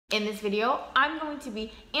In this video, I'm going to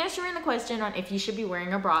be answering the question on if you should be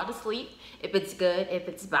wearing a bra to sleep, if it's good, if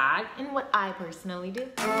it's bad, and what I personally do.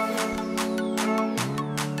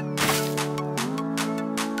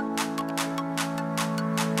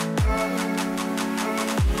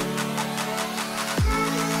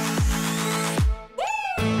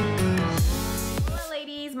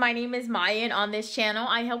 My name is Myia, and on this channel,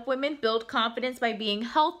 I help women build confidence by being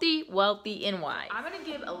healthy, wealthy, and wise. I'm gonna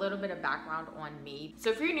give a little bit of background on me. So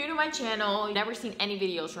if you're new to my channel, you've never seen any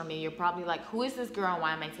videos from me, you're probably like, who is this girl and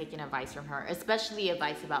why am I taking advice from her? Especially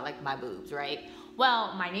advice about like my boobs, right?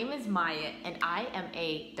 Well, my name is Myia, and I am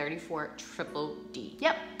a 34 triple D.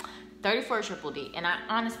 Yep, 34 triple D, and I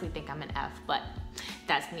honestly think I'm an F, but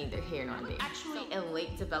that's neither here nor there. Actually a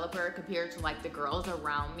late developer compared to like the girls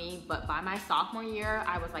around me, but by my sophomore year,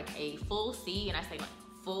 I was like a full C, and I say like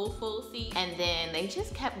full C, and then they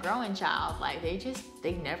just kept growing, child. Like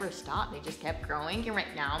they never stopped. They just kept growing, and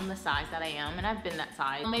right now I'm the size that I am, and I've been that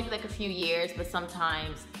size maybe like a few years, but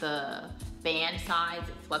sometimes the band size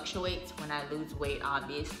fluctuates when I lose weight.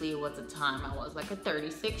 Obviously, it was a time I was like a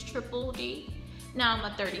 36 triple D. Now I'm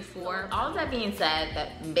a 34. All of that being said,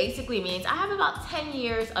 that basically means I have about 10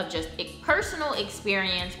 years of just a personal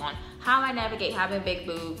experience on how I navigate having big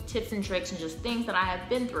boobs, tips and tricks, and just things that I have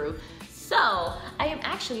been through. So I am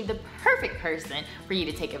actually the perfect person for you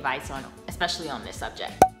to take advice on, especially on this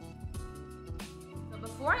subject. So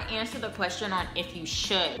before I answer the question on if you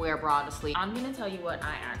should wear a bra to sleep, I'm gonna tell you what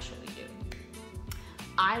I actually do.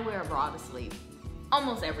 I wear a bra to sleep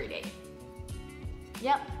almost every day.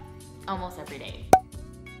 Yep. Almost every day.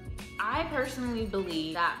 I personally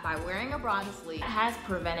believe that by wearing a bra to sleep, it has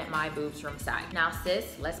prevented my boobs from sagging. Now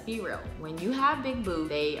sis, let's be real. When you have big boobs,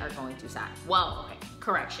 they are going to sag. Well, okay,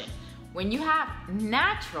 correction. When you have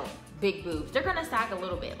natural big boobs, they're gonna sag a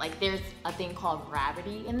little bit. Like there's a thing called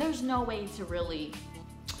gravity, and there's no way to really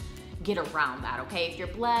get around that, okay? If you're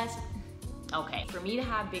blessed, okay. For me to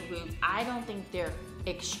have big boobs, I don't think they're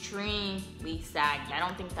extremely saggy. I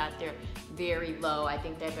don't think that they're very low. I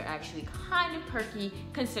think that they're actually kind of perky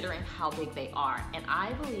considering how big they are. And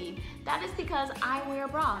I believe that is because I wear a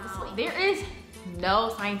bra to sleep. There is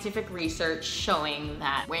no scientific research showing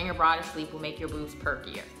that wearing a bra to sleep will make your boobs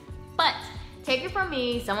perkier. But take it from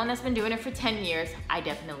me, someone that's been doing it for 10 years, I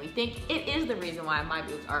definitely think it is the reason why my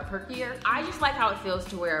boobs are perkier. I just like how it feels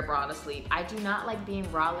to wear a bra to sleep. I do not like being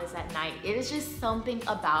braless at night. It is just something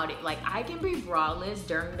about it. Like I can be braless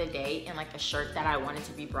during the day in like a shirt that I wanted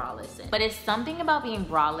to be braless in. But it's something about being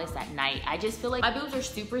braless at night. I just feel like my boobs are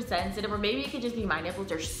super sensitive, or maybe it could just be my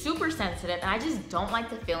nipples are super sensitive, and I just don't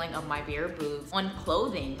like the feeling of my bare boobs on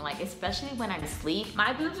clothing, like especially when I'm asleep.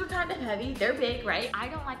 My boobs are kind of heavy, they're big, right? I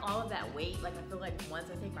don't like all of that weight. Like I feel like once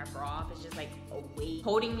I take my bra off, it's just like a weight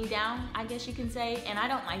holding me down, I guess you can say, and I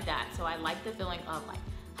don't like that. So I like the feeling of like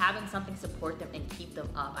having something support them and keep them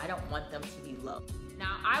up. I don't want them to be low.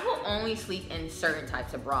 Now, I will only sleep in certain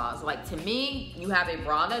types of bras. Like to me, you have a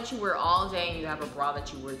bra that you wear all day and you have a bra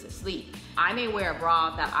that you wear to sleep. I may wear a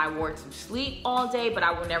bra that I wore to sleep all day, but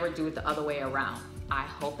I will never do it the other way around. I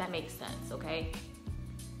hope that makes sense, okay?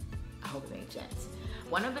 I hope it makes sense.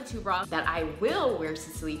 One of the two bras that I will wear to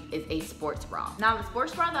sleep is a sports bra. Now the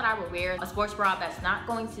sports bra that I will wear, a sports bra that's not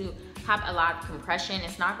going to have a lot of compression.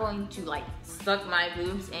 It's not going to like suck my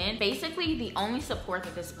boobs in. Basically, the only support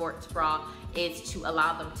that this sports bra is to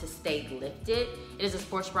allow them to stay lifted. It is a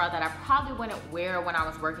sports bra that I probably wouldn't wear when I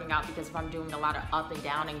was working out, because if I'm doing a lot of up and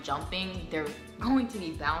down and jumping, they're going to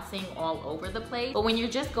be bouncing all over the place. But when you're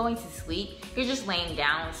just going to sleep, you're just laying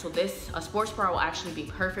down. So a sports bra will actually be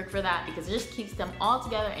perfect for that, because it just keeps them all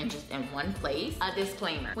together and just in one place. A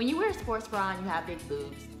disclaimer, when you wear a sports bra and you have big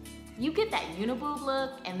boobs, you get that uniboob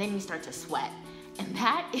look, and then you start to sweat. And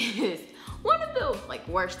that is one of the like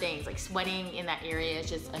worst things. Like sweating in that area is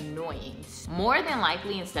just annoying. More than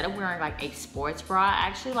likely, instead of wearing like a sports bra, I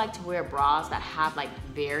actually like to wear bras that have like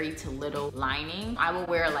very to little lining. I will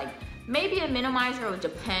wear like maybe a minimizer, it would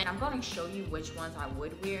depend. I'm going to show you which ones I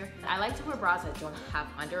would wear. I like to wear bras that don't have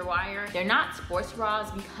underwire. They're not sports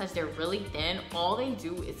bras because they're really thin. All they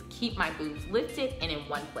do is keep my boobs lifted and in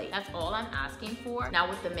one place. That's all I'm asking for. Now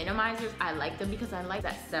with the minimizers, I like them because I like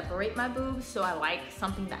that separate my boobs. So I like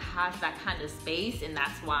something that has that kind of space, and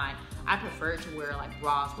that's why I prefer to wear like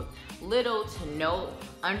bras with little to no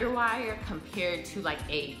underwire compared to like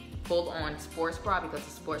a full-on sports bra, because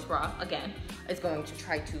the sports bra, again, is going to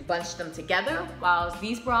try to bunch them together, while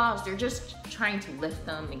these bras, they're just trying to lift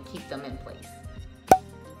them and keep them in place.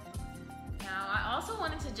 Now, I also also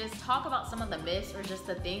wanted to just talk about some of the myths or just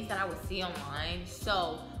the things that I would see online.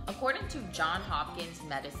 So according to Johns Hopkins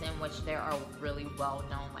Medicine, which there are really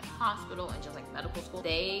well-known like hospital and just like medical school,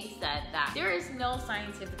 they said that there is no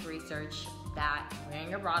scientific research that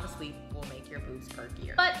wearing a bra to sleep will make your boobs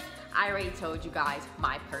perkier. But I already told you guys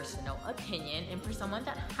my personal opinion, and for someone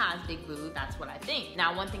that has big boobs, that's what I think.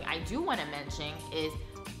 Now, one thing I do want to mention is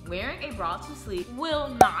wearing a bra to sleep will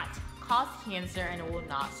not cause cancer and it will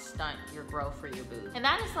not stunt your growth for your boobs. And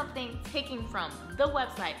that is something taken from the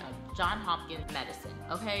website of Johns Hopkins Medicine,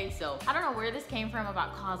 okay? So I don't know where this came from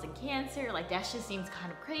about causing cancer. Like, that just seems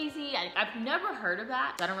kind of crazy. I've never heard of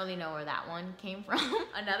that, so I don't really know where that one came from.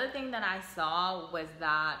 Another thing that I saw was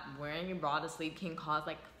that wearing a bra to sleep can cause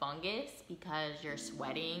like fungus because you're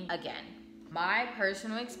sweating. Again, my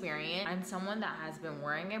personal experience, I'm someone that has been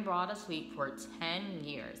wearing a bra to sleep for 10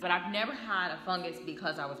 years, but I've never had a fungus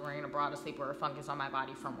because I was wearing a bra to sleep or a fungus on my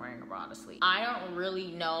body from wearing a bra to sleep. I don't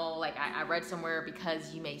really know, like I read somewhere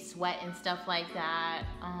because you may sweat and stuff like that.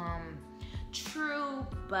 True,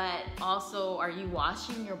 but also, are you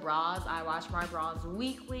washing your bras? I wash my bras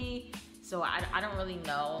weekly, so I don't really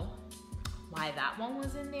know why that one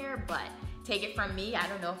was in there, but take it from me, I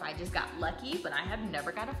don't know if I just got lucky, but I have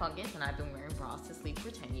never got a fungus and I've been wearing bras to sleep for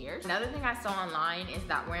 10 years. Another thing I saw online is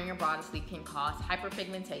that wearing a bra to sleep can cause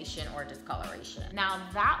hyperpigmentation or discoloration. Now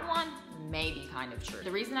that one may be kind of true.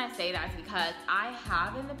 The reason I say that is because I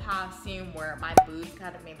have in the past seen where my boobs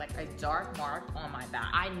kind of made like a dark mark on my back.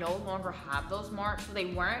 I no longer have those marks, so they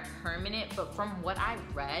weren't permanent, but from what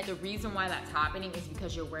I've read, the reason why that's happening is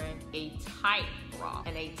because you're wearing a tight bra,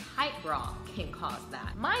 and a tight bra can cause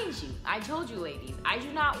that. Mind you, I told you ladies, I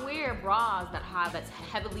do not wear bras that's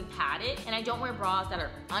heavily padded, and I don't wear bras that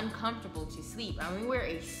are uncomfortable to sleep. I only wear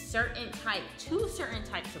a certain type, 2 certain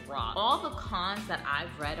types of bras. All the cons that I've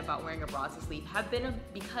read about wearing a bra to sleep have been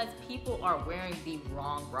because people are wearing the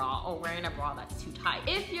wrong bra or wearing a bra that's too tight.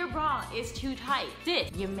 If your bra is too tight,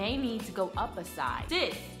 sis, you may need to go up a size.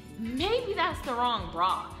 Sis, maybe that's the wrong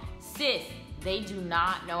bra. Sis, they do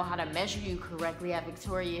not know how to measure you correctly at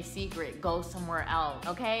Victoria's Secret. Go somewhere else,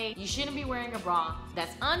 okay? You shouldn't be wearing a bra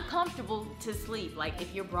that's uncomfortable to sleep. Like,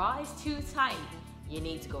 if your bra is too tight, you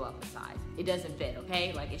need to go up a size. It doesn't fit,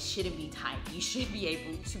 okay? Like, it shouldn't be tight. You should be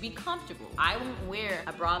able to be comfortable. I won't wear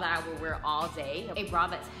a bra that I will wear all day, a bra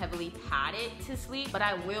that's heavily padded to sleep, but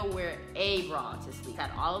I will wear a bra to sleep.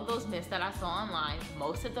 That all of those myths that I saw online,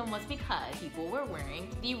 most of them was because people were wearing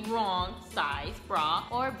the wrong size bra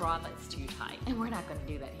or a bra that's too tight. And we're not gonna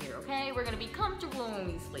do that here, okay? We're gonna be comfortable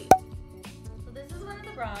when we sleep. So this is one of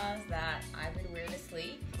the bras that I would wear to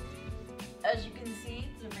sleep. As you can see,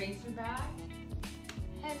 it's a razor back.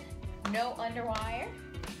 Has no underwire.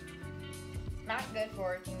 Not good for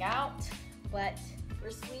working out, but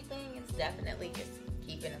for sleeping, it's definitely just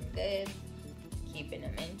keeping them good, keeping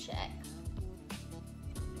them in check.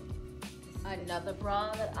 Another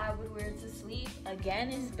bra that I would wear to sleep,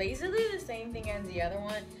 again, is basically the same thing as the other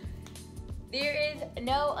one. There is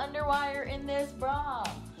no underwire in this bra.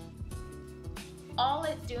 All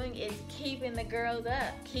it's doing is keeping the girls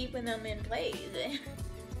up, keeping them in place.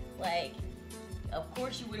 Like, of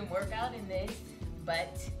course you wouldn't work out in this,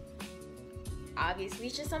 but obviously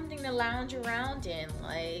it's just something to lounge around in.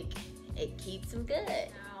 Like, it keeps them good.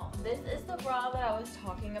 Now, this is the bra that I was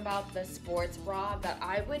talking about, the sports bra that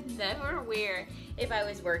I would never wear if I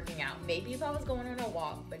was working out. Maybe if I was going on a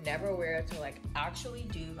walk, but never wear it to like actually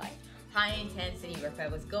do like high intensity, or if I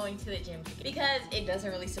was going to the gym, because it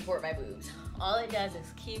doesn't really support my boobs. All it does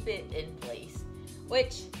is keep it in place,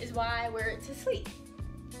 which is why I wear it to sleep.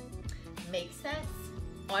 Makes sense?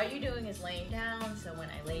 All you're doing is laying down, so when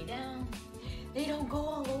I lay down, they don't go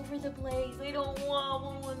all over the place. They don't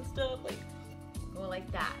wobble and stuff, like go like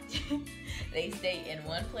that. They stay in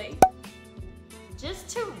one place. Just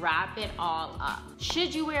to wrap it all up,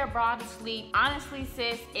 should you wear a bra to sleep? Honestly,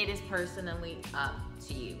 sis, it is personally up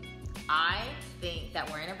to you. I think that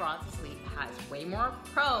wearing a bra to sleep has way more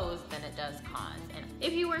pros than it does cons. And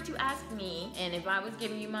if you were to ask me, and if I was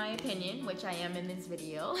giving you my opinion, which I am in this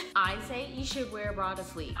video, I'd say you should wear a bra to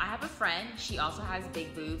sleep. I have a friend, she also has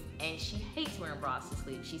big boobs, and she hates wearing bras to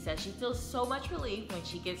sleep. She says she feels so much relief when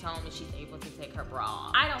she gets home and she's able to take her bra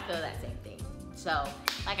off. I don't feel that same thing. So,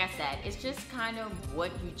 like I said, it's just kind of what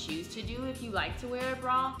you choose to do. If you like to wear a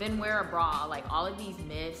bra, then wear a bra. Like, all of these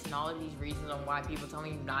myths and all of these reasons on why people tell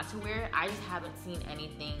me not to wear it, I just haven't seen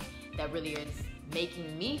anything that really is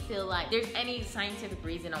making me feel like there's any scientific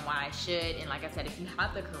reason on why I should. And like I said, if you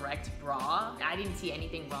have the correct bra, I didn't see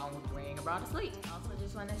anything wrong with wearing a bra to sleep. Also,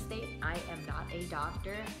 just want to state, I am not a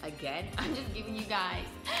doctor. Again, I'm just giving you guys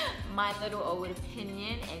my little old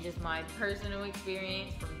opinion and just my personal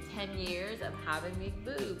experience from 10 years of having big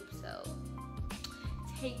boobs. So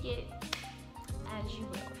take it as you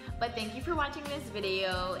will. But thank you for watching this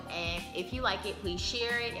video, and if you like it, please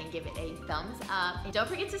share it and give it a thumbs up. And don't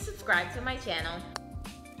forget to subscribe to my channel.